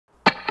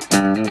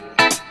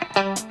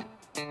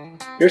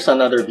Here's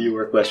another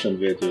viewer question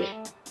video.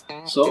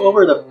 So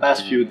over the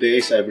past few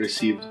days, I've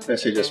received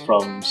messages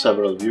from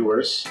several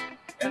viewers,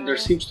 and there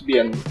seems to be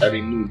a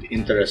renewed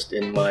interest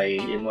in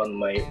one of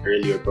my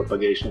earlier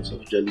propagations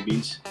of jelly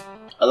beans.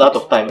 A lot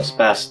of time has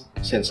passed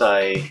since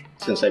I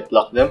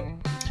plucked them,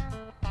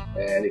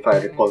 and if I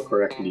recall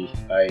correctly,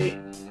 I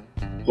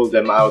pulled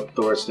them out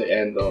towards the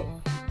end of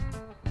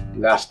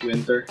last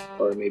winter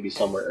or maybe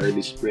somewhere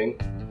early spring,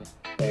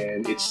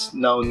 and it's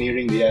now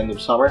nearing the end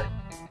of summer.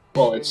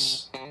 Well,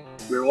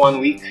 we're 1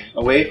 week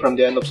away from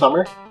the end of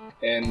summer,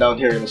 and down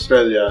here in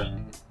Australia,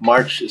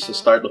 March is the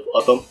start of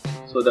autumn,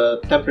 so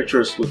the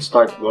temperatures would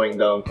start going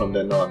down from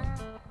then on.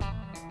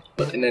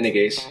 But in any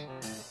case,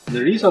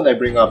 the reason I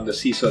bring up the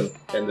season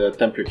and the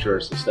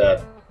temperatures is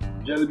that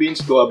jelly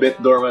beans go a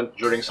bit dormant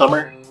during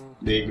summer.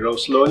 They grow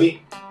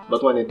slowly,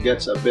 but when it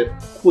gets a bit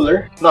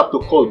cooler, not too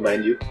cold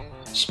mind you,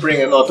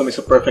 spring and autumn is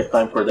a perfect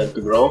time for them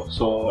to grow.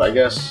 So I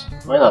guess,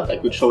 why not? I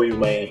could show you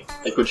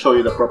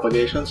the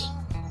propagations.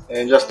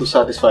 And just to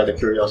satisfy the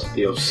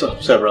curiosity of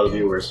several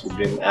viewers who've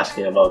been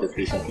asking about it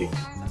recently.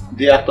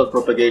 The actual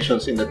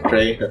propagations in the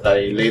tray that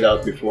I laid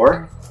out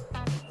before,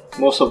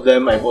 most of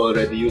them I've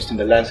already used in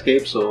the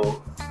landscape,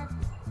 so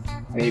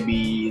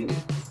maybe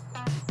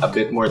a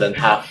bit more than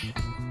half.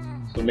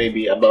 So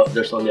maybe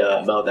there's only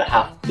about a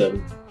half of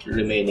them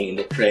remaining in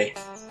the tray.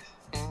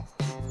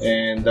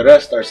 And the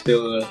rest are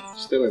still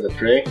in the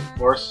tray, of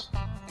course.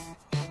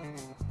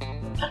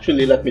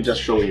 Actually, let me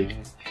just show you.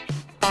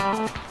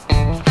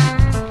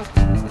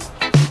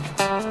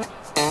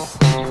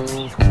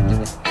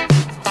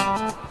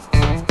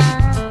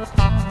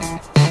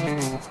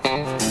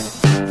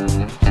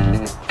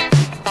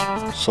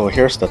 So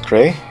here's the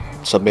tray.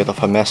 It's a bit of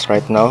a mess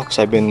right now because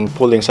I've been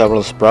pulling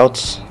several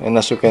sprouts, and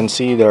as you can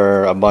see, there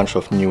are a bunch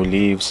of new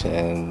leaves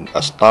and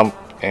a stump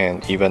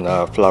and even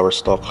a flower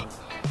stalk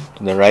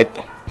to the right.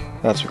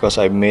 That's because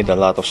I made a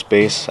lot of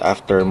space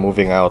after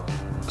moving out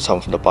some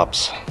of the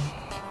pups.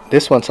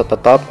 These ones at the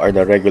top are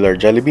the regular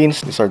jelly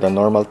beans. These are the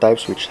normal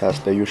types, which has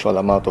the usual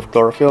amount of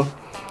chlorophyll,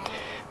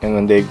 and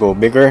when they go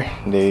bigger,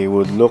 they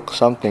would look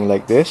something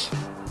like this.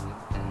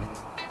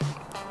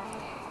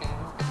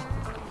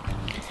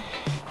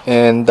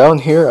 And down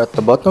here at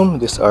the bottom,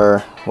 these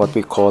are what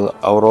we call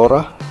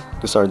Aurora.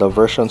 These are the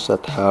versions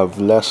that have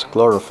less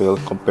chlorophyll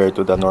compared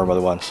to the normal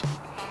ones.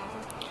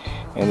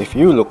 And if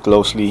you look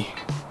closely,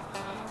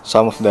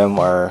 some of them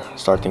are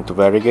starting to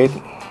variegate,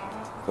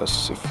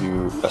 because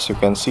as you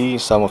can see,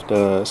 some of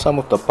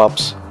the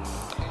pups,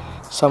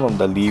 some of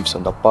the leaves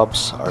on the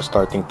pups are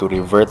starting to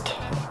revert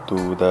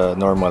to the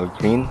normal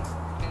green.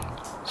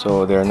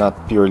 So they're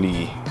not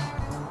purely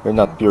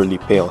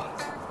pale.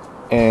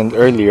 And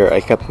earlier I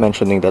kept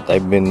mentioning that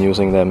I've been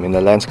using them in the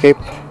landscape,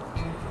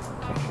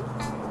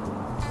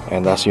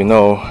 and as you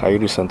know, I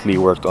recently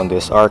worked on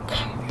this arc,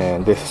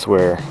 and this is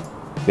where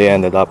they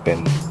ended up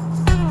in.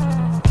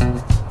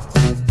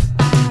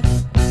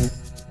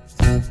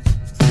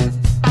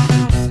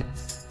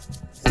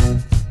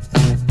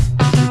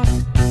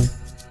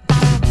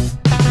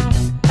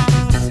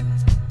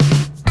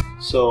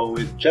 So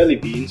with jelly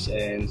beans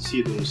and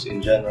sedums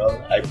in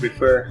general, I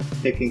prefer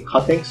taking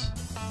cuttings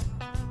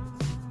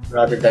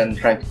rather than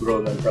trying to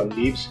grow them from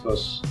leaves,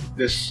 because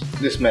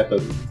this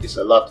method is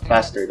a lot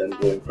faster than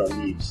growing from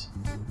leaves.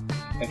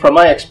 And from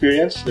my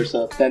experience, there's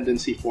a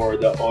tendency for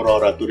the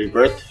Aurora to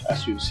revert,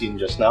 as you've seen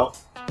just now,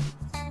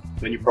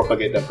 when you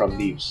propagate them from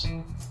leaves.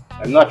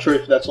 I'm not sure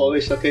if that's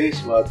always the case,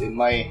 but in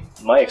my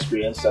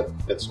experience,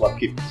 that's what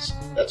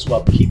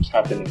keeps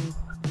happening.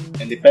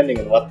 And depending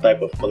on what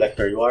type of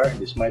collector you are,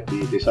 this might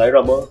be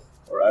desirable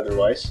or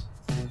otherwise.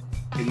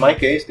 In my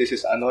case, this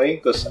is annoying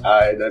because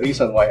the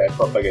reason why I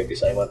propagate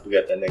is I want to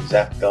get an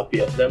exact copy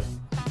of them.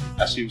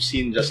 As you've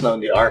seen just now in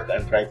the arc,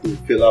 I'm trying to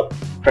fill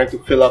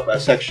up a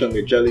section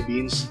with jelly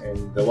beans,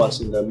 and the ones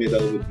in the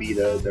middle would be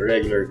the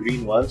regular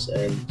green ones,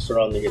 and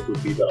surrounding it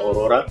would be the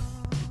Aurora.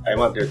 I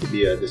want there to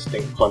be a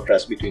distinct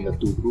contrast between the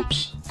two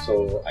groups,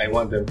 so I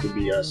want them to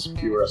be as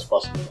pure as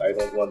possible. I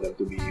don't want them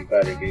to be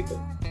variegated.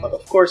 But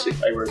of course,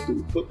 if I were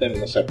to put them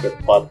in a separate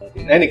pot,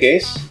 in any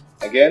case,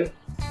 again,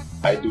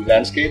 I do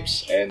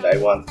landscapes, and I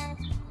want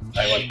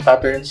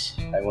patterns,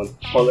 I want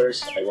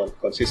colors, I want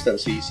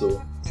consistency,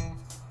 so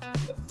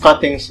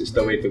cuttings is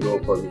the way to go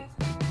for me.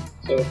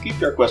 So keep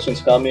your questions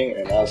coming,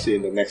 and I'll see you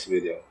in the next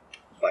video.